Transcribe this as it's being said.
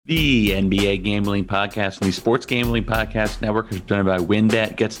The NBA Gambling Podcast and the Sports Gambling Podcast Network is presented by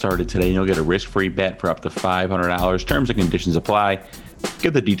WynnBET. Get started today and you'll get a risk-free bet for up to $500. Terms and conditions apply.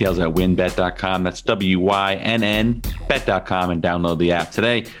 Get the details at wynnbet.com. That's WYNN bet.com and download the app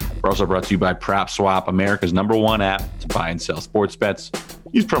today. We're also brought to you by PropSwap, America's #1 app to buy and sell sports bets.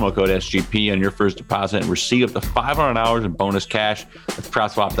 Use promo code SGP on your first deposit and receive up to $500 in bonus cash. That's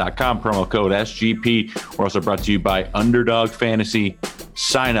PropSwap.com, promo code SGP. We're also brought to you by Underdog Fantasy.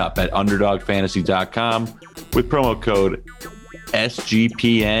 Sign up at UnderdogFantasy.com with promo code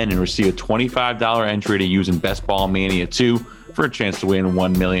SGPN and receive a $25 entry to use in Best Ball Mania 2 for a chance to win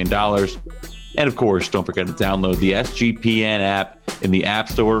 $1 million. And of course, don't forget to download the SGPN app in the App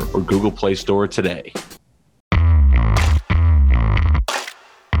Store or Google Play Store today.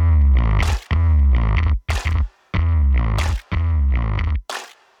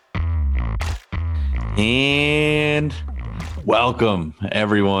 And welcome,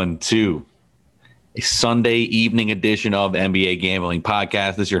 everyone, to a Sunday evening edition of the NBA Gambling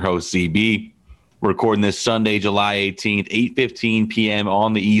Podcast. This is your host, CB. We're recording this Sunday, July 18th, 8:15 p.m.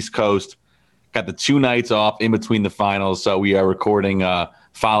 on the East Coast. Got the 2 nights off in between the finals, so we are recording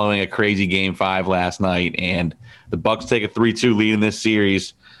following a crazy Game 5 last night, and the Bucks take a 3-2 lead in this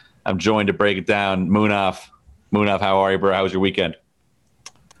series. I'm joined to break it down. Munaf, how are you, bro? How was your weekend?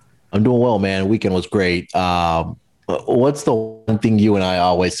 I'm doing well, man. Weekend was great. What's the one thing you and I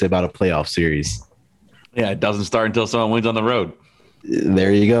always say about a playoff series? Yeah, it doesn't start until someone wins on the road.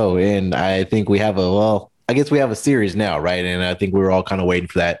 There you go. And I think we have I guess we have a series now, right? And I think we were all kind of waiting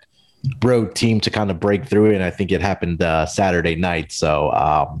for that road team to kind of break through it. And I think it happened Saturday night.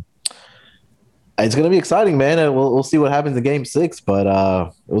 So it's going to be exciting, man. And we'll see what happens in Game 6. But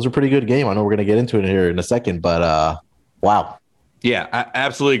it was a pretty good game. I know we're going to get into it here in a second, but wow. Yeah,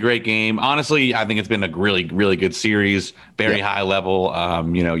 absolutely great game. Honestly, I think it's been a really, really good series. Very high level.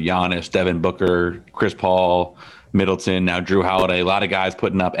 Giannis, Devin Booker, Chris Paul, Middleton, now Drew Holiday. A lot of guys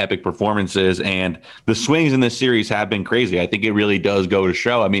putting up epic performances, and the swings in this series have been crazy. I think it really does go to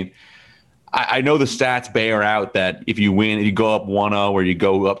show. I mean, I know the stats bear out that if you win, you go up 1-0 or you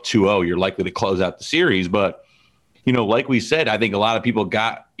go up 2-0, you're likely to close out the series. But like we said, I think a lot of people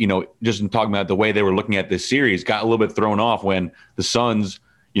got, just in talking about the way they were looking at this series, got a little bit thrown off when the Suns,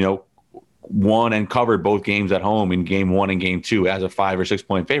 won and covered both games at home in Game 1 and Game 2 as a 5 or 6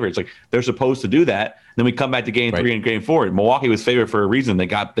 point favorite. It's like they're supposed to do that. Then we come back to Game 3 and Game 4. Milwaukee was favored for a reason. They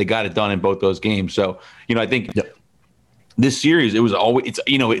got it done in both those games. So, I think this series, it's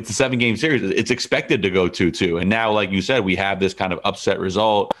a 7-game series. It's expected to go 2-2. And now, like you said, we have this kind of upset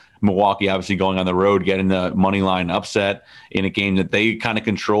result. Milwaukee obviously going on the road, getting the money line upset in a game that they kind of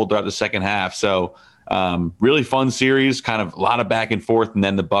controlled throughout the second half. So really fun series, kind of a lot of back and forth. And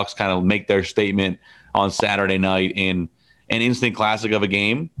then the Bucks kind of make their statement on Saturday night in an instant classic of a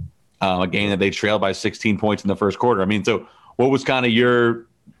game that they trailed by 16 points in the first quarter. I mean, so what was kind of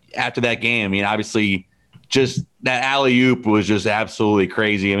after that game? I mean, obviously just that alley-oop was just absolutely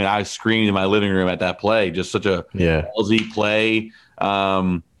crazy. I mean, I screamed in my living room at that play, just such a ballsy play.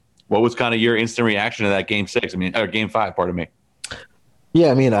 What was kind of your instant reaction to that Game 6? Or Game 5, pardon me.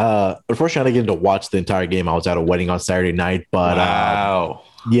 Yeah, I mean, unfortunately, I didn't get to watch the entire game. I was at a wedding on Saturday night, but wow.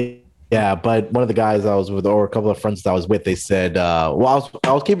 Yeah, but one of the guys I was with, or a couple of friends that I was with, they said, I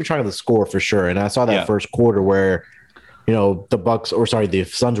was keeping track of the score for sure, and I saw that first quarter where, the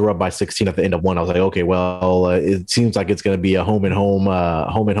Suns were up by 16 at the end of one. I was like, okay, well, it seems like it's going to be a home and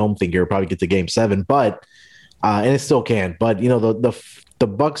home thing here. Probably get to Game 7, but and it still can. But the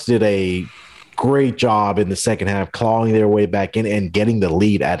Bucks did a great job in the second half, clawing their way back in and getting the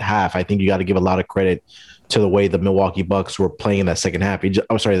lead at half. I think you got to give a lot of credit to the way the Milwaukee Bucks were playing in that second half.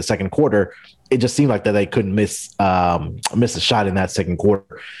 The second quarter. It just seemed like that they couldn't miss a shot in that second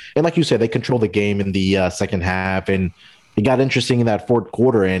quarter. And like you said, they controlled the game in the second half, and it got interesting in that fourth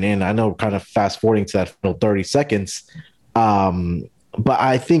quarter. And I know, kind of fast forwarding to that final 30 seconds. But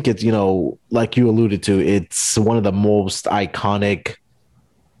I think it's, like you alluded to, it's one of the most iconic,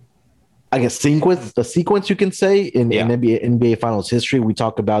 I guess, sequence you can say in NBA Finals history. We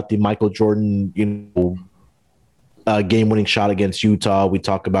talk about the Michael Jordan, game-winning shot against Utah. We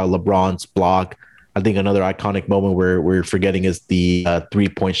talk about LeBron's block. I think another iconic moment we're forgetting is the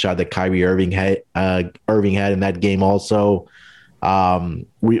 3-point shot that Kyrie Irving had in that game. Also,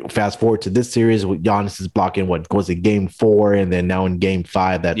 we fast forward to this series with Giannis is blocking what was it, Game 4, and then now in Game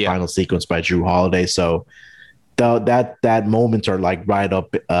 5, that final sequence by Drew Holiday. So that moments are like right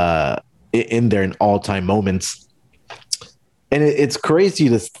up in there in all-time moments. And it's crazy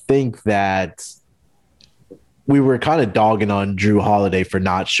to think that we were kind of dogging on Drew Holiday for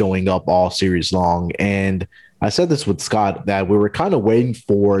not showing up all series long. And I said this with Scott that we were kind of waiting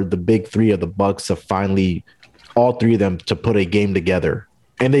for the big three of the Bucks to finally, all three of them, to put a game together.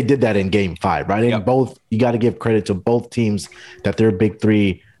 And they did that in game 5, right? And both, you got to give credit to both teams that their big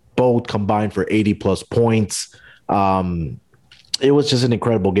three both combined for 80 plus points. It was just an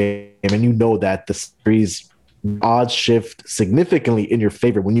incredible game. And you know that the series odds shift significantly in your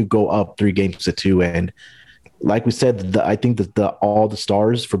favor when you go up 3-2. And like we said, I think that all the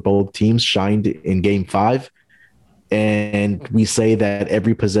stars for both teams shined in game 5. And we say that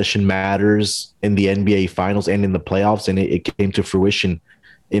every possession matters in the NBA finals and in the playoffs. And it came to fruition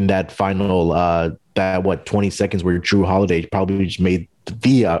in that final, 20 seconds where Jrue Holiday probably just made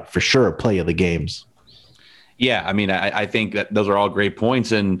the for sure play of the games. Yeah, I mean, I think that those are all great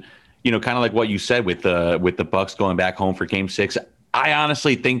points, and kind of like what you said with the Bucks going back home for Game 6. I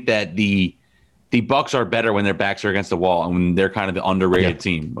honestly think that the Bucks are better when their backs are against the wall and when they're kind of the underrated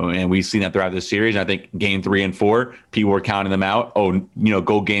team, and we've seen that throughout this series. And I think Game 3 and 4, people were counting them out.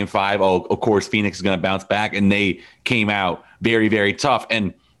 Go Game 5. Oh, of course, Phoenix is going to bounce back, and they came out very, very tough.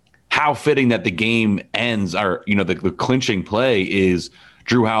 And how fitting that the game ends, or the clinching play is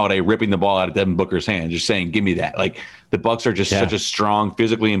Jrue Holiday ripping the ball out of Devin Booker's hand, just saying, give me that. Like, the Bucks are just such a strong,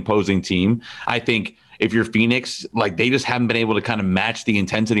 physically imposing team. I think if you're Phoenix, like, they just haven't been able to kind of match the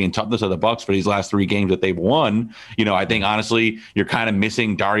intensity and toughness of the Bucks for these last 3 games that they've won. I think honestly, you're kind of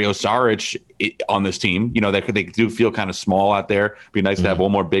missing Dario Saric on this team. They do feel kind of small out there. Be nice to have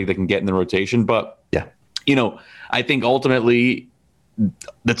one more big that can get in the rotation. But I think ultimately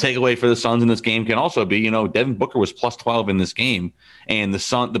the takeaway for the Suns in this game can also be, Devin Booker was plus 12 in this game, and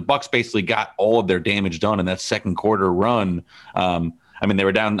the Bucks basically got all of their damage done in that second quarter run. They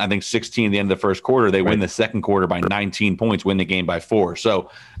were down, I think, 16 at the end of the first quarter. They win the second quarter by 19 points, win the game by 4. So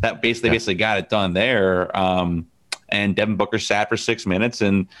that basically got it done there. And Devin Booker sat for 6 minutes,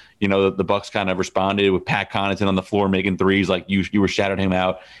 and the Bucks kind of responded with Pat Connaughton on the floor making threes. Like you were shouting him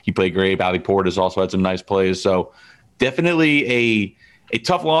out. He played great. Bobby Portis also had some nice plays. So definitely a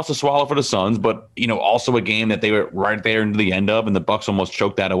tough loss to swallow for the Suns, but also a game that they were right there into the end of, and the Bucks almost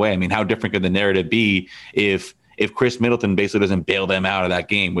choked that away. I mean, how different could the narrative be if Chris Middleton basically doesn't bail them out of that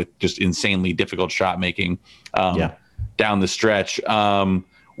game with just insanely difficult shot making down the stretch?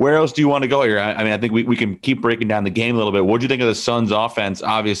 Where else do you want to go here? I think we can keep breaking down the game a little bit. What do you think of the Suns' offense?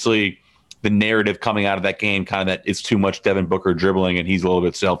 Obviously, the narrative coming out of that game kind of that it's too much Devin Booker dribbling and he's a little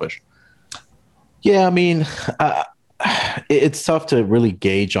bit selfish. Yeah, I mean, it's tough to really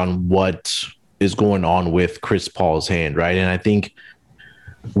gauge on what is going on with Chris Paul's hand, right? And I think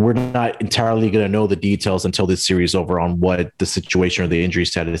we're not entirely going to know the details until this series is over on what the situation or the injury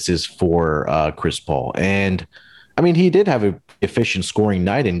status is for Chris Paul. And I mean, he did have an efficient scoring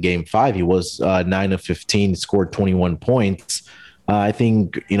night in Game 5. He was 9 of 15, scored 21 points. I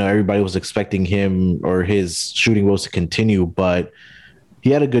think, everybody was expecting him or his shooting woes to continue, but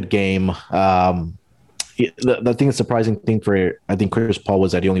he had a good game. The thing, the surprising thing for, I think, Chris Paul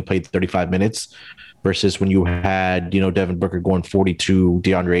was that he only played 35 minutes versus when you had, Devin Booker going 42,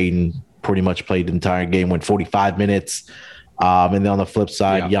 DeAndre Ayton pretty much played the entire game, went 45 minutes. And then on the flip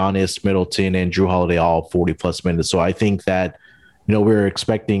side, Giannis, Middleton, and Jrue Holiday all 40-plus minutes. So I think that, we're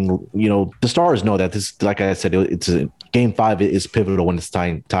expecting, the stars know that this, like I said, it's Game 5 is pivotal when it's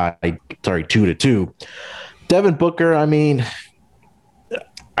tied 2-2. Devin Booker, I mean,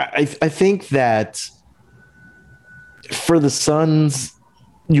 I think that for the Suns,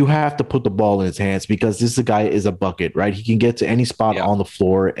 you have to put the ball in his hands because this guy is a bucket, right? He can get to any spot on the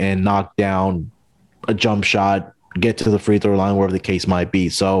floor and knock down a jump shot, get to the free throw line, wherever the case might be.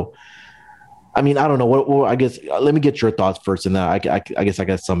 So, I mean, I don't know. What I guess let me get your thoughts first, and then I guess I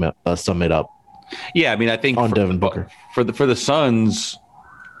got to sum it up. Yeah, I mean, I think on Devin Booker for the Suns.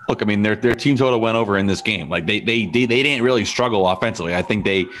 Look, I mean, their team total went over in this game. Like they didn't really struggle offensively. I think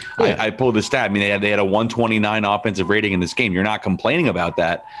I pulled the stat. I mean, they had a 129 offensive rating in this game. You're not complaining about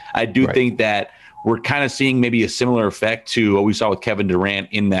that. I do think that we're kind of seeing maybe a similar effect to what we saw with Kevin Durant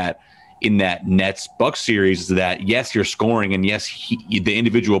in that Nets Bucks series. That yes, you're scoring, and yes, the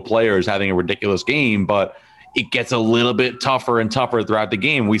individual player is having a ridiculous game, but it gets a little bit tougher and tougher throughout the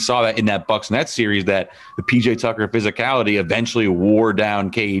game. We saw that in that Bucks Nets series, that the PJ Tucker physicality eventually wore down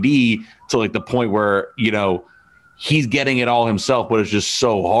KD to like the point where, he's getting it all himself, but it's just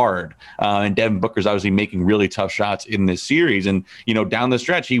so hard. And Devin Booker's obviously making really tough shots in this series. And, down the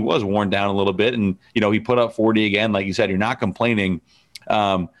stretch, he was worn down a little bit. And, he put up 40 again. Like you said, you're not complaining.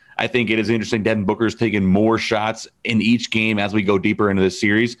 I think it is interesting. Devin Booker's taken more shots in each game as we go deeper into this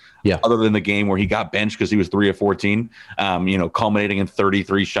series. Yeah. Other than the game where he got benched because he was 3 of 14, culminating in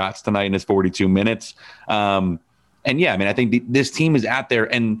 33 shots tonight in his 42 minutes. And yeah, I mean, I think this team is out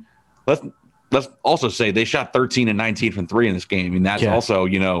there, and let's also say they shot 13 and 19 from three in this game. I mean, that's also,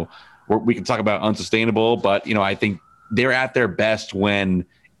 we can talk about unsustainable, but, I think they're at their best when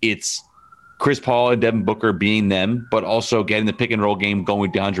it's Chris Paul and Devin Booker being them, but also getting the pick and roll game going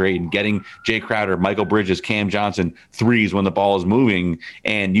with DeAndre Ayton, getting Jay Crowder, Michael Bridges, Cam Johnson threes when the ball is moving.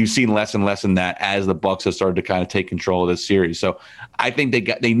 And you've seen less and less in that as the Bucks have started to kind of take control of this series. So I think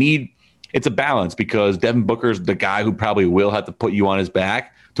it's a balance, because Devin Booker's the guy who probably will have to put you on his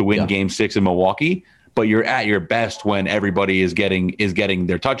back to win game 6 in Milwaukee. But you're at your best when everybody is getting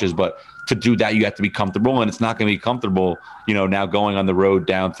their touches. But to do that, you have to be comfortable, and it's not going to be comfortable, now going on the road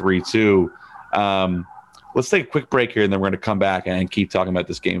down 3-2. Let's take a quick break here, and then we're going to come back and keep talking about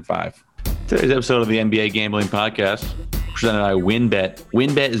this Game 5. Today's episode of the NBA Gambling Podcast presented by WynnBET.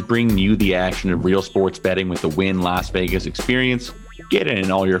 WynnBET is bringing you the action of real sports betting with the Wynn Las Vegas experience. Get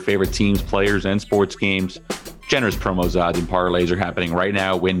in all your favorite teams, players, and sports games. Generous promos, odds, and parlays are happening right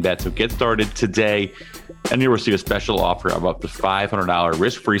now at WynnBET, so get started today, and you'll receive a special offer of up to $500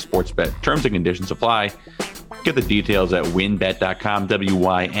 risk-free sports bet. Terms and conditions apply. Get the details at wynnbet.com,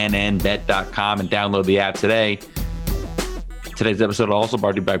 WYNNBet.com, and download the app today. Today's episode also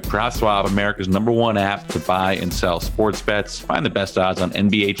brought to you by PropSwap, America's #1 app to buy and sell sports bets. Find the best odds on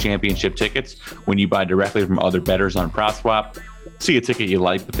NBA championship tickets when you buy directly from other bettors on PropSwap. See a ticket you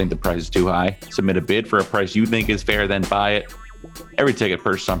like but think the price is too high? Submit a bid for a price you think is fair, then buy it. Every ticket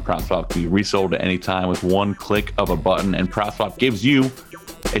purchased on PropSwap can be resold at any time with one click of a button, and PropSwap gives you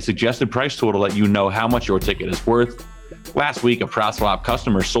a suggested price tool to let you know how much your ticket is worth. Last week, a PropSwap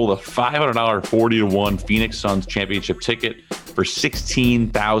customer sold a $500 40-1 Phoenix Suns championship ticket for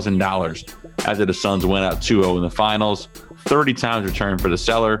 $16,000 after the Suns went out 2-0 in the finals. 30 times return for the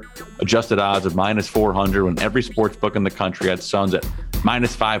seller. Adjusted odds of -400 when every sports book in the country had Suns at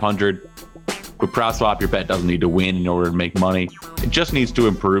 -500. With PropSwap, your bet doesn't need to win in order to make money. It just needs to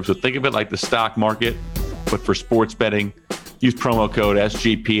improve. So think of it like the stock market, but for sports betting. Use promo code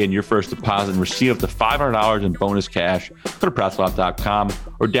SGP in your first deposit and receive up to $500 in bonus cash. Go to PropSwap.com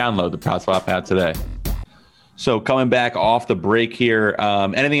or download the PropSwap app today. So coming back off the break here,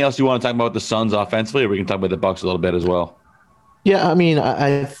 anything else you want to talk about the Suns offensively, or we can talk about the Bucks a little bit as well? Yeah, I mean,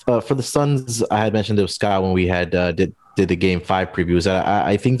 I for the Suns, I had mentioned to Scott when we had did the Game 5 previews.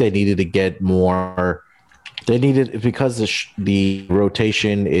 I think they needed to get more. They needed, because the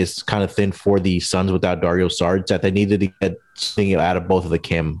rotation is kind of thin for the Suns without Dario Saric, that they needed to get something out of both of the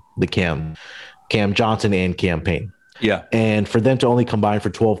Cam Johnson and Cam Payne. Yeah, and for them to only combine for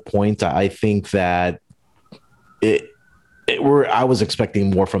 12 points, I think that I was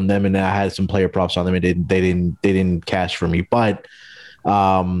expecting more from them, and I had some player props on them, and they didn't cash for me. But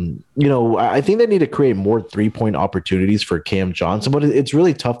I think they need to create more 3-point opportunities for Cam Johnson. But it's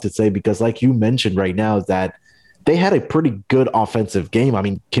really tough to say, because, like you mentioned right now, is that they had a pretty good offensive game. I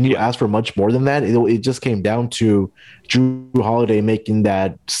mean, can you ask for much more than that? It just came down to Drew Holiday making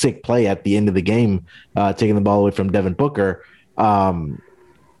that sick play at the end of the game, taking the ball away from Devin Booker.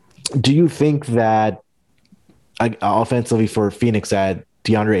 Do you think that offensively for Phoenix, that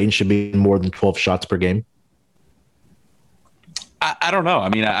DeAndre Ayton should be more than 12 shots per game? I don't know. I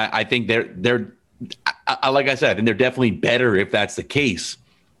mean, I think they're like I said, I think they're definitely better if that's the case.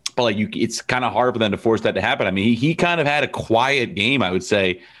 But it's kind of hard for them to force that to happen. I mean, he kind of had a quiet game, I would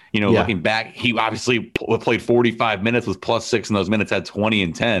say. Looking back, he obviously played 45 minutes, was +6 in those minutes, had 20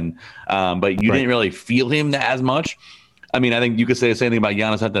 and 10. But you didn't really feel him as much. I mean, I think you could say the same thing about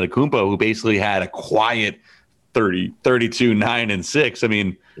Giannis Antetokounmpo, who basically had a quiet 30, 32, 9, and 6. I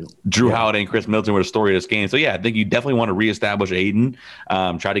mean, Drew Holiday and Chris Middleton were the story of this game. So, yeah, I think you definitely want to reestablish Ayton,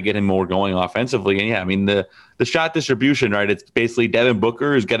 try to get him more going offensively. And, yeah, I mean, the shot distribution, right, it's basically Devin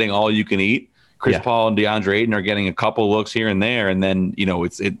Booker is getting all you can eat. Chris Paul and DeAndre Ayton are getting a couple looks here and there. And then,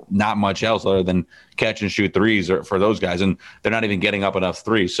 it's not much else other than catch and shoot threes for those guys. And they're not even getting up enough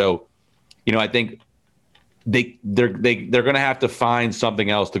threes. So, I think they're going to have to find something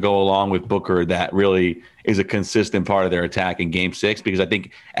else to go along with Booker that really is a consistent part of their attack in Game 6, because I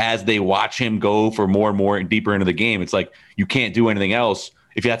think as they watch him go for more and more and deeper into the game, it's like you can't do anything else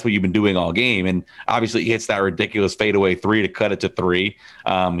if that's what you've been doing all game. And obviously he hits that ridiculous fadeaway 3 to cut it to 3.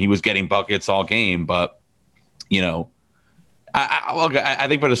 He was getting buckets all game, but I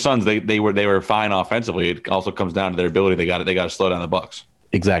think for the Suns, they were fine offensively. It also comes down to their ability. They got to slow down the Bucks.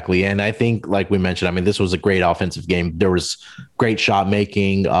 Exactly. And I think, like we mentioned, I mean, this was a great offensive game. There was great shot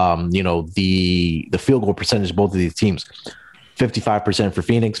making. The field goal percentage of both of these teams, 55% for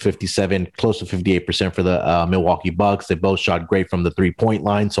Phoenix, 57, close to 58% for the Milwaukee Bucks. They both shot great from the 3-point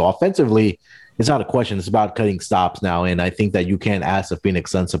line. So offensively, it's not a question. It's about cutting stops now. And I think that you can't ask the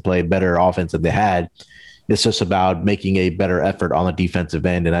Phoenix Suns to play better offense than they had. It's just about making a better effort on the defensive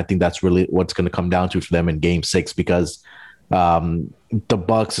end. And I think that's really what's going to come down to for them in game 6, because the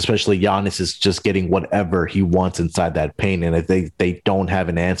Bucks, especially Giannis, is just getting whatever he wants inside that paint, and they don't have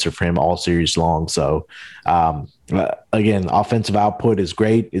an answer for him all series long. So again, offensive output is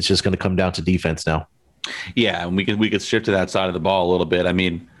great. It's just going to come down to defense now. Yeah, and we could shift to that side of the ball a little bit. I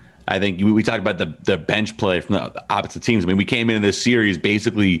mean, I think we talked about the bench play from the opposite teams. I mean, we came into this series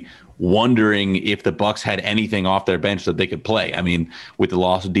basically wondering if the Bucks had anything off their bench that they could play. I mean, with the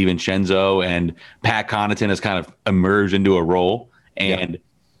loss of DiVincenzo, and Pat Connaughton has kind of emerged into a role, and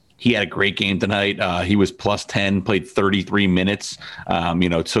he had a great game tonight. He was plus 10, played 33 minutes.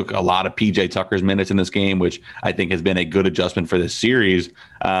 Took a lot of PJ Tucker's minutes in this game, which I think has been a good adjustment for this series.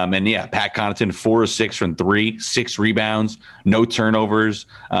 Pat Connaughton, 4 of 6 from 3, 6 rebounds, no turnovers.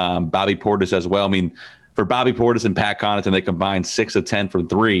 Bobby Portis as well. I mean, for Bobby Portis and Pat Connaughton, they combined 6 of 10 from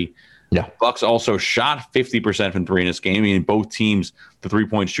 3. Yeah. Bucks also shot 50% from 3 in this game. I mean, both teams, the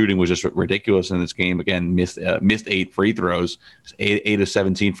 3-point shooting was just ridiculous in this game. Again, missed 8 free throws, 8 of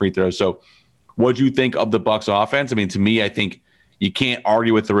 17 free throws. So what do you think of the Bucks offense? I mean, to me, I think you can't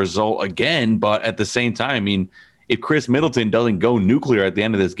argue with the result again, but at the same time, I mean, if Chris Middleton doesn't go nuclear at the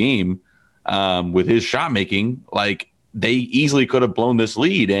end of this game with his shot making, like, they easily could have blown this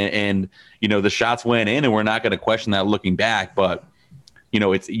lead, and the shots went in, and we're not going to question that looking back, but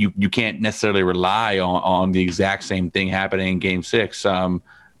it's you can't necessarily rely on the exact same thing happening in game 6.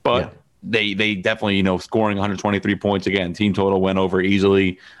 They definitely, scoring 123 points again, team total went over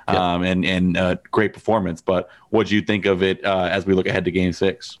easily, and great performance. But what do you think of it as we look ahead to game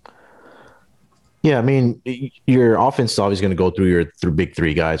 6? Yeah, I mean, your offense is always going to go through your big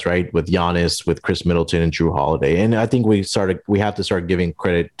 3 guys, right? With Giannis, with Chris Middleton, and Jrue Holiday. And I think we have to start giving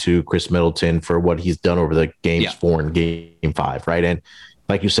credit to Chris Middleton for what he's done over the games 4 and game 5, right? And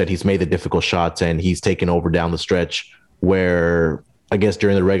like you said, he's made the difficult shots, and he's taken over down the stretch where, I guess,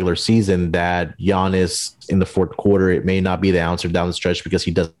 during the regular season, that Giannis in the fourth quarter, it may not be the answer down the stretch because he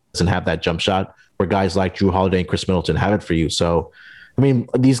doesn't have that jump shot, where guys like Jrue Holiday and Chris Middleton have it for you. So, I mean,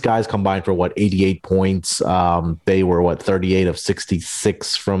 these guys combined for 88 points. They were 38 of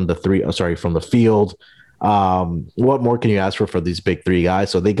 66 from the field. What more can you ask for these big 3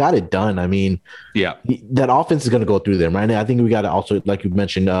 guys? So they got it done. I mean, that offense is going to go through them, right? And I think we got to also, like you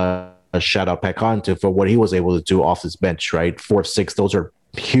mentioned, a shout out Pat Connaughton for what he was able to do off his bench, right? 4 of 6. Those are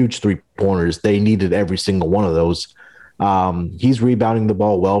huge 3-pointers. They needed every single one of those. He's rebounding the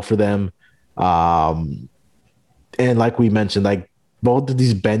ball well for them. And like we mentioned, like, both of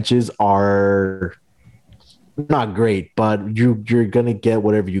these benches are not great, but you're going to get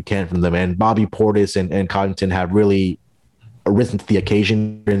whatever you can from them. And Bobby Portis and Connaughton have really risen to the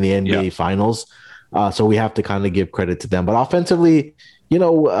occasion in the NBA Finals. So we have to kind of give credit to them. But offensively,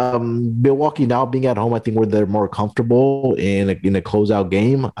 Milwaukee now being at home, I think where they're more comfortable in a closeout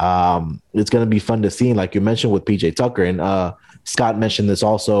game. It's going to be fun to see. And like you mentioned with PJ Tucker, and Scott mentioned this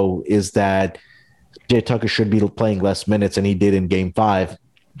also, is that PJ Tucker should be playing less minutes than he did in game 5.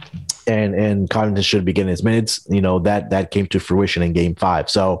 And Connaughton should be getting his minutes. That came to fruition in game 5.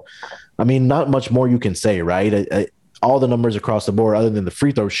 So, I mean, not much more you can say, right? All the numbers across the board, other than the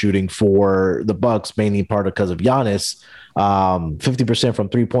free throw shooting for the Bucks, mainly part because of Giannis, 50% from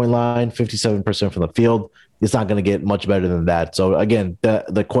 3-point line, 57% from the field. It's not going to get much better than that. So again,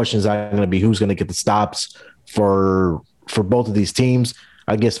 the question is going to be who's going to get the stops for both of these teams.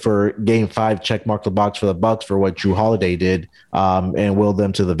 I guess for game 5, check mark the box for the Bucks for what Jrue Holiday did, and will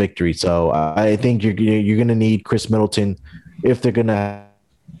them to the victory. So I think you're going to need Chris Middleton if they're going to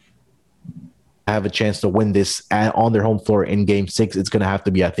have a chance to win this on their home floor in game 6. It's going to have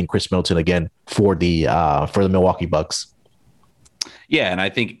to be, I think, Chris Middleton again for the Milwaukee Bucks. Yeah, and I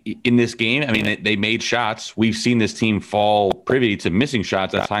think in this game, I mean, they made shots. We've seen this team fall privy to missing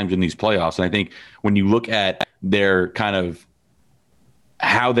shots at times in these playoffs. And I think when you look at their kind of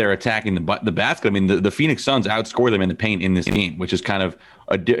how they're attacking the basket, I mean, the Phoenix Suns outscore them in the paint in this game, which is kind of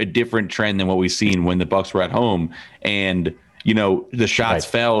a different trend than what we've seen when the Bucks were at home. And, the shots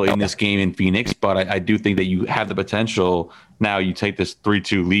fell in this game in Phoenix, but I do think that you have the potential. Now you take this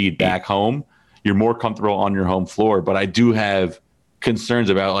 3-2 lead back home. You're more comfortable on your home floor, but I do have concerns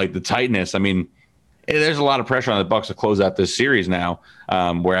about like the tightness. I mean, there's a lot of pressure on the Bucks to close out this series now,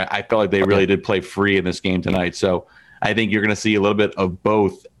 where I felt like they really did play free in this game tonight. So I think you're going to see a little bit of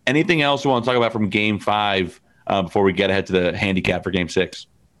both. Anything else you want to talk about from game 5 before we get ahead to the handicap for game 6?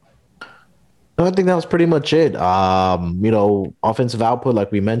 No, I think that was pretty much it. Offensive output,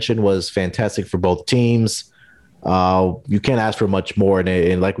 like we mentioned, was fantastic for both teams. You can't ask for much more.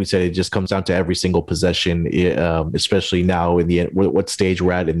 And like we said, it just comes down to every single possession, especially now in the what stage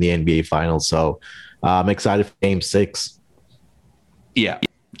we're at in the NBA Finals. So I'm excited for Game 6. Yeah,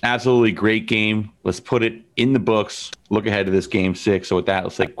 absolutely great game. Let's put it in the books. Look ahead to this Game 6. So with that,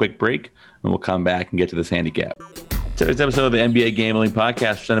 let's take a quick break, and we'll come back and get to this handicap. Today's episode of the NBA Gambling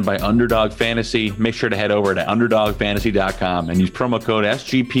Podcast presented by Underdog Fantasy. Make sure to head over to UnderdogFantasy.com and use promo code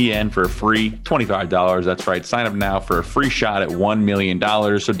SGPN for a free $25. That's right. Sign up now for a free shot at $1 million.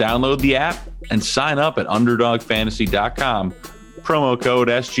 So download the app and sign up at UnderdogFantasy.com. Promo code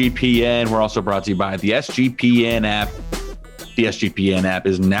SGPN. We're also brought to you by the SGPN app. The SGPN app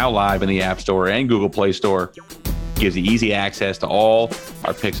is now live in the App Store and Google Play Store. It gives you easy access to all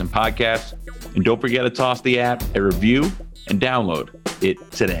our picks and podcasts. And don't forget to toss the app a review and download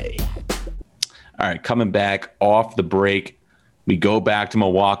it today. All right, coming back off the break, we go back to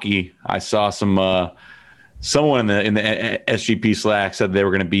Milwaukee. I saw someone in the SGP Slack said they were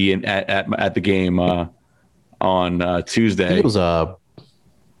going to be at the game on Tuesday. It was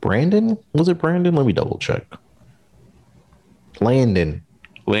Brandon. Was it Brandon? Let me double check. Landon.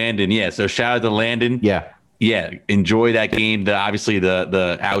 Yeah. So shout out to Landon. Yeah, enjoy that game. Obviously,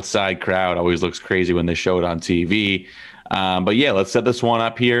 the outside crowd always looks crazy when they show it on TV. But yeah, let's set this one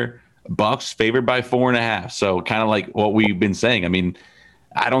up here. Bucks favored by 4.5. So kind of like what we've been saying. I mean,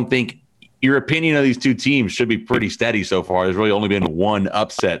 I don't think your opinion of these two teams should be pretty steady so far. There's really only been one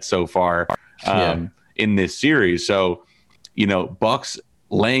upset so far in this series. So, Bucks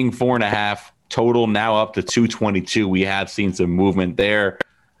laying 4.5, total now up to 222. We have seen some movement there.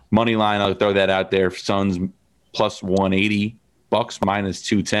 Money line, I'll throw that out there. Suns plus 180, Bucks minus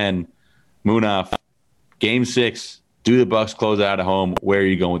 210. Munaf, Game 6. Do the Bucks close out at home? Where are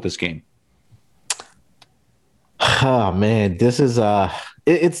you going with this game? Oh man, this is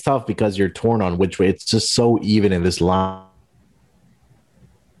it's tough because you're torn on which way. It's just so even in this line.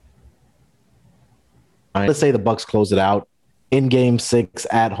 Let's say the Bucks close it out in Game 6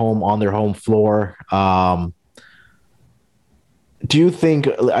 at home on their home floor. Do you think,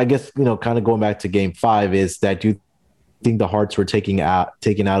 I guess, kind of going back to Game 5, is that do you think the Hearts were taken out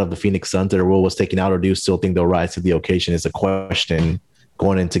of the Phoenix Suns, their will was taken out, or do you still think they'll rise to the occasion is a question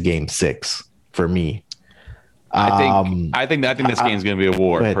going into Game 6 for me? I think this game's going to be a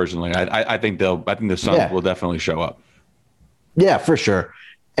war. Personally, I think the Suns will definitely show up. Yeah, for sure.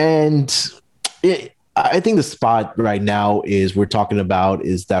 And I think the spot right now is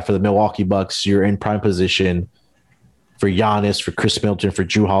that for the Milwaukee Bucks, you're in prime position for Giannis, for Chris Middleton, for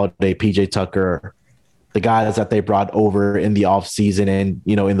Jrue Holiday, PJ Tucker, the guys that they brought over in the offseason and,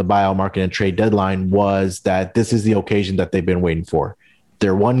 in the buyout market and trade deadline, was that this is the occasion that they've been waiting for.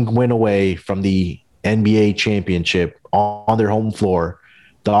 They're one win away from the NBA championship on their home floor.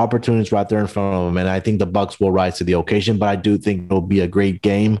 The opportunity's right there in front of them, and I think the Bucks will rise to the occasion, but I do think it'll be a great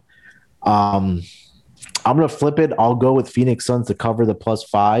game. I'm going to flip it. I'll go with Phoenix Suns to cover the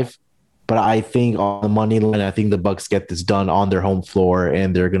 +5. But I think on the money line, I think the Bucks get this done on their home floor,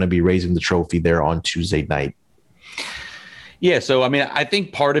 and they're going to be raising the trophy there on Tuesday night. Yeah, so I mean, I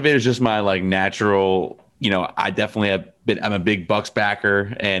think part of it is just my natural. I definitely I'm a big Bucks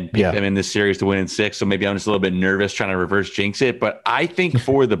backer and picked them in this series to win in 6. So maybe I'm just a little bit nervous trying to reverse jinx it. But I think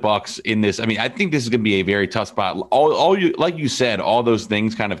for the Bucks in this, I mean, I think this is going to be a very tough spot. All you, like you said, all those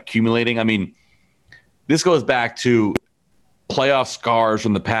things kind of accumulating. I mean, this goes back to playoff scars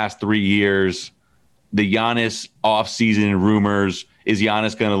from the past 3 years, the Giannis offseason rumors. Is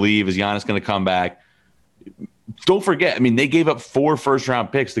Giannis going to leave? Is Giannis going to come back? Don't forget, I mean, they gave up 4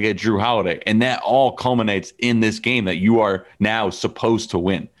 first-round picks to get Jrue Holiday, and that all culminates in this game that you are now supposed to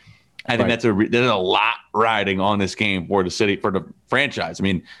win. I think there's a lot riding on this game for the city, for the franchise. I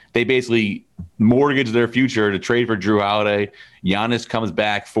mean, they basically mortgage their future to trade for Jrue Holiday. Giannis comes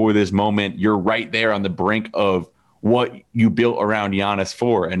back for this moment. You're right there on the brink of what you built around Giannis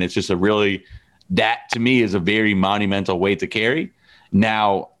for. And it's just that to me is a very monumental weight to carry.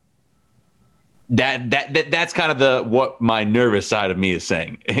 Now, that's kind of what my nervous side of me is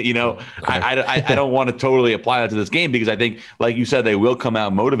saying. I don't want to totally apply that to this game because I think, like you said, they will come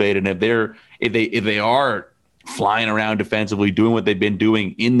out motivated. And if they are flying around defensively, doing what they've been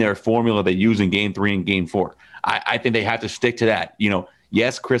doing in their formula they use in Game 3 and Game 4, I think they have to stick to that.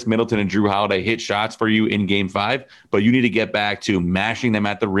 Yes, Chris Middleton and Jrue Holiday hit shots for you in Game 5, but you need to get back to mashing them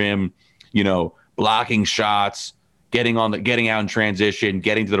at the rim, blocking shots, getting out in transition,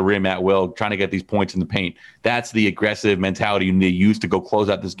 getting to the rim at will, trying to get these points in the paint. That's the aggressive mentality you need to use to go close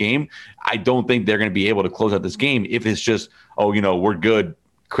out this game. I don't think they're going to be able to close out this game if it's just, we're good.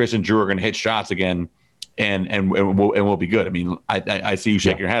 Chris and Jrue are going to hit shots again. we'll be good. I mean, I see you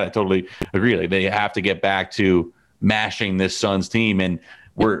shake your head. I totally agree. Like, they have to get back to mashing this Suns team, and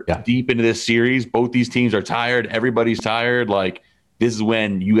we're deep into this series. Both these teams are tired. Everybody's tired. Like, this is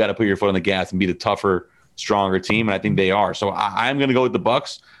when you got to put your foot on the gas and be the tougher, stronger team, and I think they are. So I'm going to go with the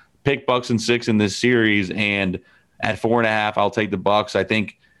Bucks. Pick Bucks and 6 in this series, and at 4.5, I'll take the Bucks. I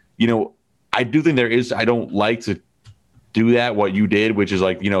think, I do think there is. I don't like to do that. What you did, which is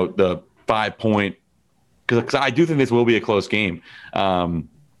like, the 5-point, because I do think this will be a close game. But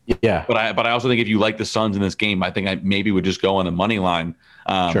I also think if you like the Suns in this game, I think I maybe would just go on the money line.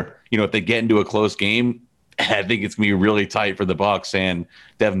 Sure. If they get into a close game, I think it's gonna be really tight for the Bucks. And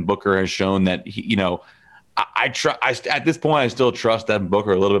Devin Booker has shown that at this point I still trust Devin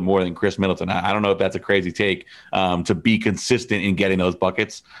Booker a little bit more than Chris Middleton. I don't know if that's a crazy take to be consistent in getting those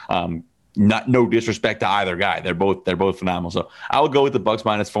buckets. No disrespect to either guy. They're both phenomenal. So I would go with the Bucks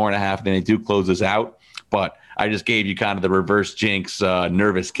minus 4.5. Then they do close this out. But I just gave you kind of the reverse jinx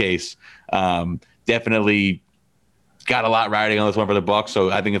nervous case. Definitely got a lot riding on this one for the Bucks, so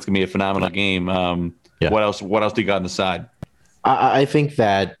I think it's gonna be a phenomenal game. What else do you got on the side? I think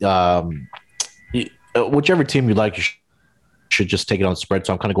that whichever team you like, you should just take it on spread.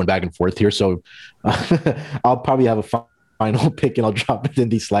 So I'm kind of going back and forth here. So I'll probably have a final pick and I'll drop it in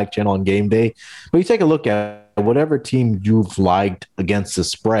the Slack channel on game day. But you take a look at whatever team you've liked against the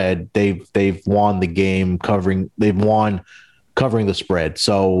spread, they've won the game covering the spread.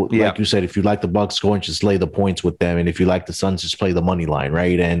 So like you said, if you like the Bucks, go and just lay the points with them. And if you like the Suns, just play the money line,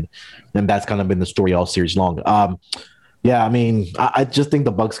 right? And that's kind of been the story all series long. I mean, I just think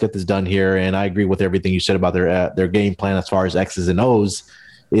the Bucks get this done here, and I agree with everything you said about their game plan as far as X's and O's.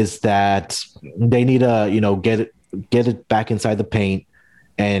 Is that they need to get it back inside the paint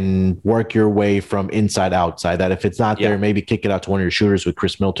and work your way from inside outside. That if it's not there, maybe kick it out to one of your shooters with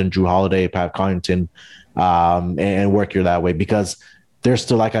Chris Middleton, Drew Holiday, Pat Connaughton, and work your that way, because there's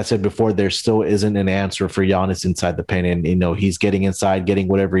still, like I said before, there still isn't an answer for Giannis inside the paint. And, he's getting inside, getting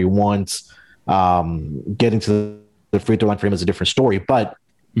whatever he wants. Getting to the free throw line for him is a different story, but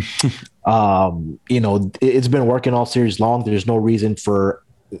it's been working all series long. There's no reason for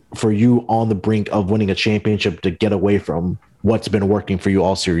you on the brink of winning a championship to get away from what's been working for you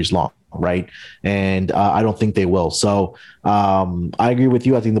all series long, right? And I don't think they will. So I agree with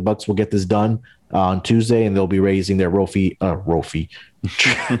you. I think the Bucks will get this done on Tuesday, and they'll be raising their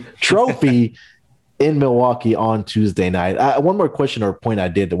trophy in Milwaukee on Tuesday night. One more question or point I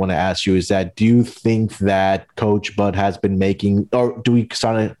did want to ask you is that, do you think that Coach Bud has been making, or do we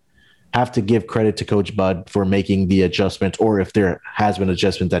kind of have to give credit to Coach Bud for making the adjustment, or if there has been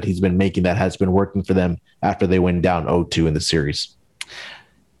adjustment that he's been making that has been working for them after they went down 0-2 in the series?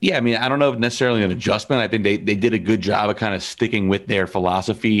 Yeah, I mean, I don't know if necessarily an adjustment. I think they did a good job of kind of sticking with their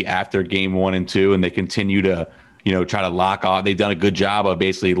philosophy after game 1 and 2, and they continue to, try to lock off. They've done a good job of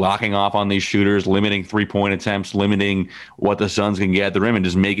basically locking off on these shooters, limiting 3-point attempts, limiting what the Suns can get at the rim, and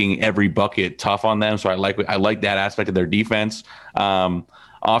just making every bucket tough on them. So I like that aspect of their defense.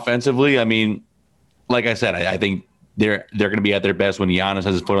 Offensively, I mean, like I said, I think they're going to be at their best when Giannis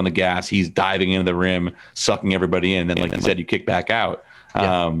has his foot on the gas. He's diving into the rim, sucking everybody in. Then, like you said, you kick back out.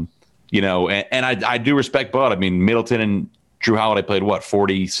 And I do respect Bud. I mean, Middleton and Drew Holiday played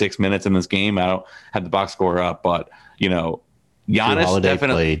 46 minutes in this game. I don't have the box score up, but Giannis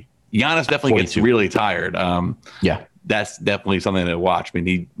definitely gets really tired. That's definitely something to watch. I mean,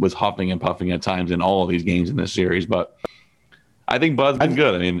 he was huffing and puffing at times in all of these games in this series, but I think Bud's been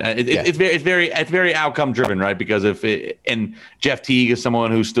good. I mean, it's very outcome driven, right? Because and Jeff Teague is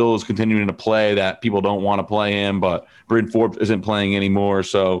someone who still is continuing to play that people don't want to play him, but Bryn Forbes isn't playing anymore,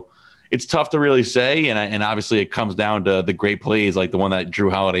 so it's tough to really say. And obviously, it comes down to the great plays like the one that Drew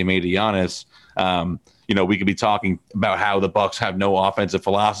Holiday made to Giannis. We could be talking about how the Bucks have no offensive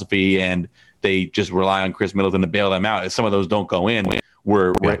philosophy and they just rely on Chris Middleton to bail them out. If some of those don't go in,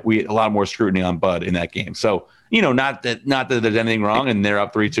 we a lot more scrutiny on Bud in that game. So, not that there's anything wrong, and they're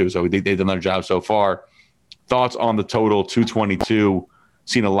up 3-2. So they've done their job so far. Thoughts on the total 222?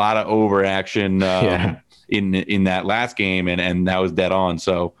 Seen a lot of overaction in that last game, and that was dead on.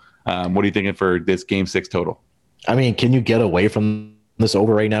 So what are you thinking for this game 6 total? I mean, can you get away from this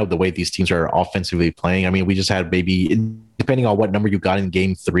over right now, the way these teams are offensively playing? I mean, we just had maybe, depending on what number you got in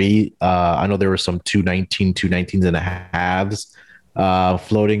game 3, I know there were some 219s and a halves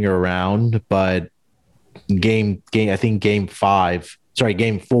floating around, but I think game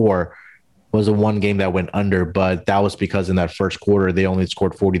 4 was the one game that went under, but that was because in that first quarter they only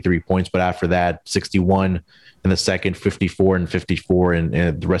scored 43 points, but after that 61 in the second, 54 and 54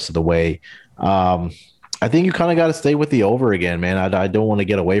 and the rest of the way. I think you kind of got to stay with the over again, man. I don't want to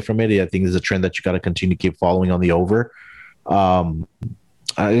get away from it. I think it's a trend that you got to continue to keep following on the over. Um,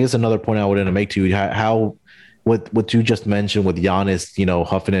 I guess another point I wanted to make to you, how what you just mentioned with Giannis,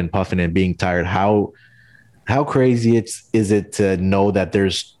 huffing and puffing and being tired, how crazy is it to know that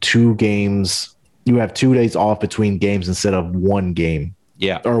there's 2 games, you have 2 days off between games instead of one game,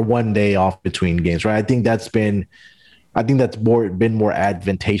 or one day off between games, right? I think that's been more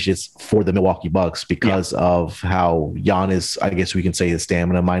advantageous for the Milwaukee Bucks because of how Giannis, I guess we can say his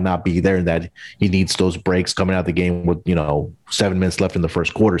stamina might not be there, and that he needs those breaks coming out of the game with 7 minutes left in the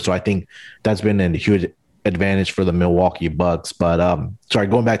first quarter. So I think that's been a huge advantage for the Milwaukee Bucks. But sorry,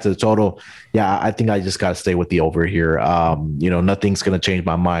 going back to the total, I think I just got to stay with the over here. Nothing's going to change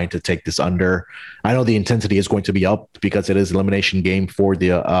my mind to take this under. I know the intensity is going to be up because it is elimination game for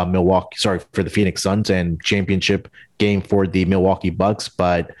the for the Phoenix Suns, and championship game for the Milwaukee Bucks.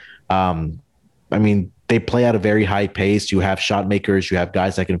 But they play at a very high pace. You have shot makers, you have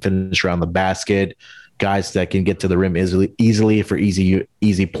guys that can finish around the basket, guys that can get to the rim easily for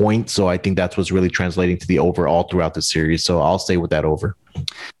easy points. So I think that's what's really translating to the over all throughout the series. So I'll stay with that over.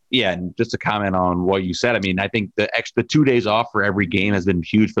 Yeah, and just to comment on what you said, I think the extra 2 days off for every game has been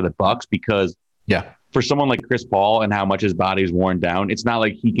huge for the Bucks because for someone like Chris Paul and how much his body's worn down, it's not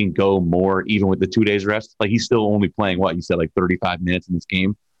like he can go more even with the 2 days rest. Like he's still only playing what you said, like 35 minutes in this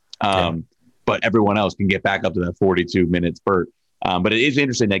game. But everyone else can get back up to that 42 minute spurt. But it is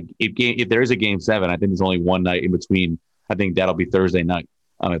interesting that if there is a game 7, I think there's only one night in between. I think that'll be Thursday night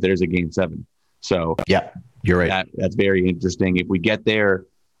if there's a game 7. So you're right. That's very interesting. If we get there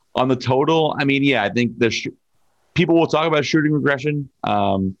on the total, I think people will talk about shooting regression.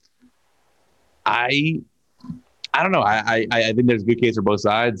 I don't know. I think there's a good case for both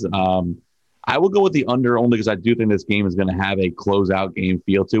sides. I will go with the under only because I do think this game is going to have a closeout game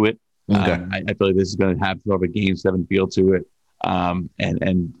feel to it. Okay. I feel like this is going to have sort of a game 7 feel to it.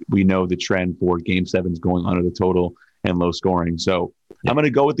 And we know the trend for game 7s going under the total and low scoring. So I'm going to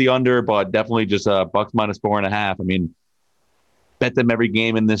go with the under, but definitely just Bucks minus 4.5. Bet them every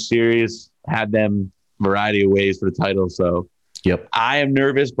game in this series, had them variety of ways for the title. So I am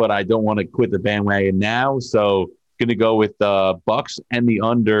nervous, but I don't want to quit the bandwagon now. So going to go with the Bucks and the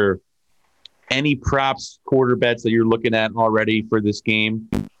under. Any props, quarter bets that you're looking at already for this game?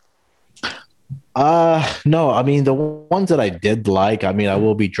 No, the ones that I did like, I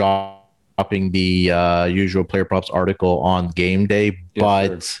will be dropping the usual player props article on game day,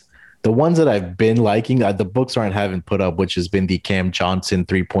 but the ones that I've been liking, the books haven't put up, which has been the Cam Johnson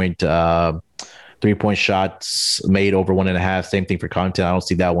 3-point shots made over 1.5. Same thing for Connaughton. I don't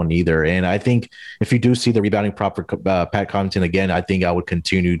see that one either. And I think if you do see the rebounding prop for Pat Connaughton again, I think I would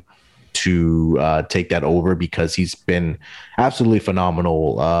continue to take that over because he's been absolutely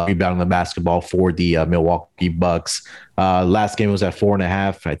phenomenal rebounding the basketball for the Milwaukee Bucks. Last game was at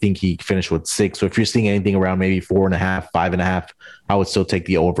 4.5. I think he finished with 6. So if you're seeing anything around maybe 4.5, 5.5, I would still take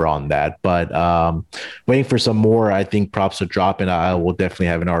the over on that. But waiting for some more, I think props to drop, and I will definitely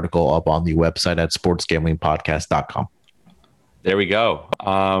have an article up on the website at sportsgamblingpodcast.com. There we go.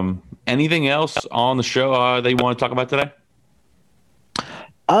 Anything else on the show that you want to talk about today?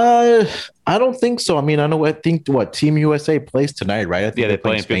 I don't think so. I think Team USA plays tonight, right? I think they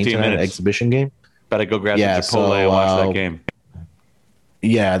play in 15 minutes. An exhibition game. Better go grab some Chipotle and watch that game.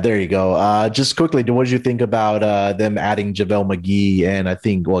 Yeah, there you go. Just quickly, what did you think about them adding JaVale McGee and I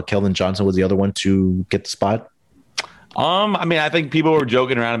think Keldon Johnson was the other one to get the spot? I think people were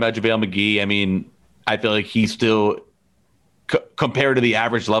joking around about JaVale McGee. I feel like he's still compared to the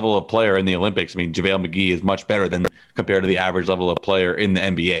average level of player in the Olympics. JaVale McGee is much better than compared to the average level of player in the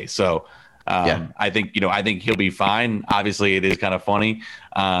NBA. So I think he'll be fine. Obviously, it is kind of funny.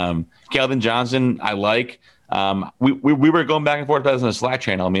 Keldon Johnson, I like. We were going back and forth about this in the Slack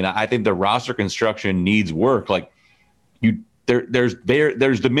channel. I think the roster construction needs work. There's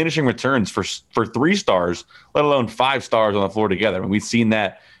diminishing returns for 3 stars, let alone 5 stars on the floor together. We've seen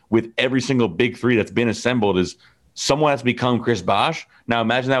that with every single big 3 that's been assembled is someone has to become Chris Bosh. Now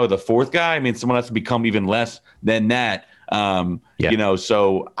imagine that with a 4th guy. Someone has to become even less than that.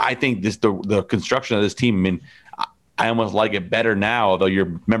 So I think the construction of this team, I almost like it better now, although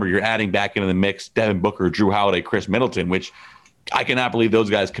you're adding back into the mix Devin Booker, Drew Holiday, Chris Middleton, which I cannot believe those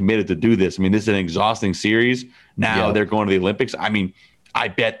guys committed to do this. This is an exhausting series. Now they're going to the Olympics. I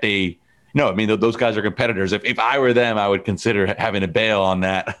bet those guys are competitors. If I were them, I would consider having to bail on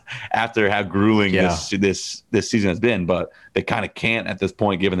that after how grueling this season has been. But they kind of can't at this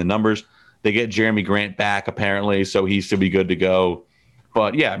point, given the numbers. They get Jeremy Grant back apparently, so he should be good to go.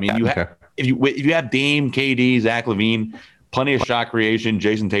 But if you have Dame, KD, Zach LaVine, plenty of shot creation,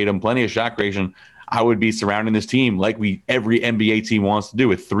 Jason Tatum, plenty of shot creation, I would be surrounding this team like every NBA team wants to do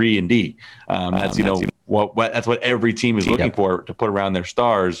with 3 and D. That's that's what every team is looking for, to put around their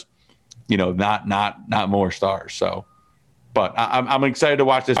stars. Not more stars. So, but I'm excited to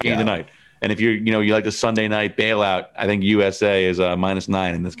watch this game tonight. And if you like the Sunday night bailout, I think USA is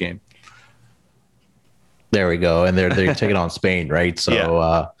 -9 in this game. There we go. And they're taking on Spain, right?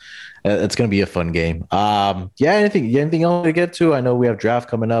 So it's going to be a fun game. Anything else to get to? I know we have draft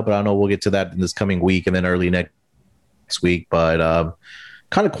coming up, but I know we'll get to that in this coming week and then early next week. But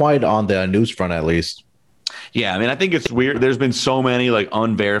kind of quiet on the news front, at least. Yeah, I mean, I think it's weird. There's been so many like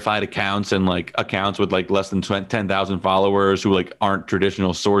unverified accounts and like accounts with like less than 10,000 followers who like aren't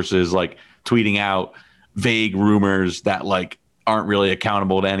traditional sources, like tweeting out vague rumors that like aren't really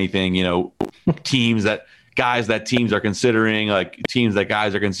accountable to anything. Teams that teams are considering, like teams that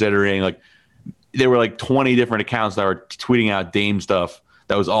guys are considering. Like there were like 20 different accounts that were tweeting out Dame stuff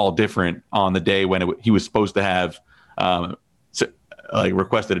that was all different on the day when he was supposed to have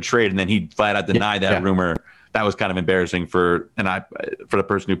requested a trade, and then he flat out denied that rumor. That was kind of embarrassing for the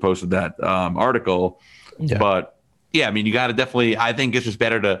person who posted that article. Yeah. But yeah, I mean, you got to definitely. I think it's just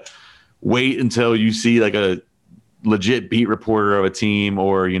better to wait until you see like a legit beat reporter of a team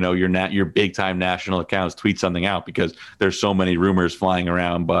or your big time national accounts tweet something out, because there's so many rumors flying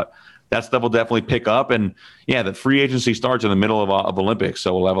around. But that stuff will definitely pick up. And yeah, the free agency starts in the middle of Olympics,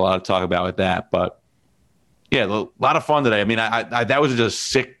 so we'll have a lot to talk about with that. But yeah, a lot of fun today. I mean, I that was just a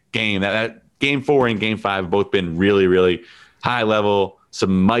sick game. That Game 4 and Game 5 have both been really, really high level.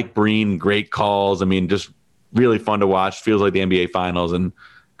 Some Mike Breen, great calls. I mean, just really fun to watch. Feels like the NBA Finals, and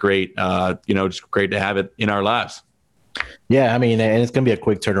great, just great to have it in our lives. Yeah, I mean, and it's going to be a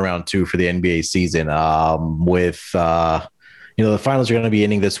quick turnaround too for the NBA season. The finals are going to be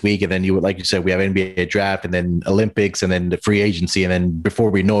ending this week, and then like you said, we have NBA draft, and then Olympics, and then the free agency, and then before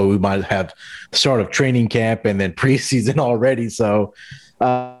we know it, we might have the start of training camp and then preseason already. So,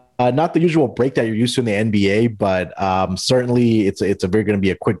 not the usual break that you're used to in the NBA, but certainly it's going to be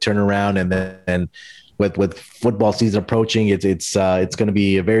a quick turnaround, and then with football season approaching, it's going to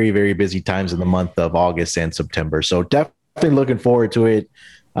be a very, very busy times in the month of August and September. So definitely looking forward to it.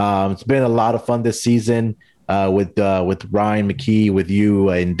 It's been a lot of fun this season with Ryan McKee, with you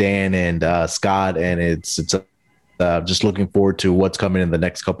and Dan and Scott, and it's just looking forward to what's coming in the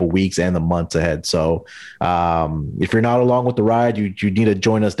next couple of weeks and the months ahead. So if you're not along with the ride, you need to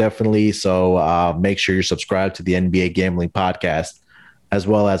join us definitely. So make sure you're subscribed to the NBA Gambling Podcast, as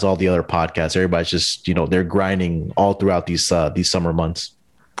well as all the other podcasts. Everybody's just, they're grinding all throughout these summer months.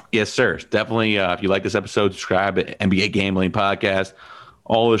 Yes, sir. Definitely. If you like this episode, subscribe to NBA Gambling Podcast,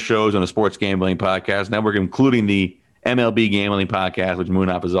 all the shows on the Sports Gambling Podcast Network, including the MLB Gambling Podcast, which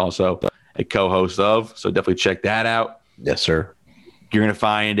Munaf is also a co-host of. So definitely check that out. Yes, sir. You're going to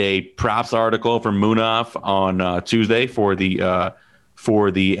find a props article from Munaf on Tuesday for the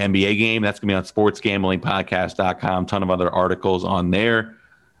NBA game. That's going to be on sportsgamblingpodcast.com. Ton of other articles on there.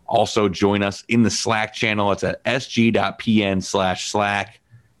 Also, join us in the Slack channel. It's at sg.pn/Slack.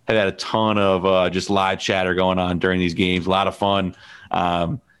 Have had a ton of just live chatter going on during these games. A lot of fun.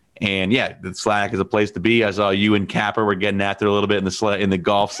 And yeah, the Slack is a place to be. I saw you and Capper were getting after a little bit in the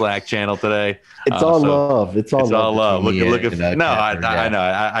golf Slack channel today. It's all love. It's all love. Look at no, Capper, I know.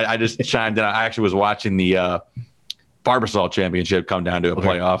 I just chimed in. I actually was watching the Barbasol Championship come down to a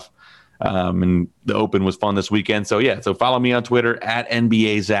playoff. And the Open was fun this weekend. So yeah, so follow me on Twitter at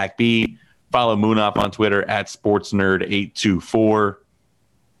NBA Zach B. Follow Munaf on Twitter at SportsNerd824.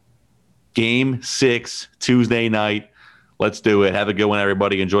 Game 6 Tuesday night. Let's do it. Have a good one,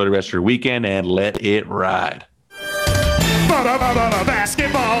 everybody. Enjoy the rest of your weekend and let it ride. Basket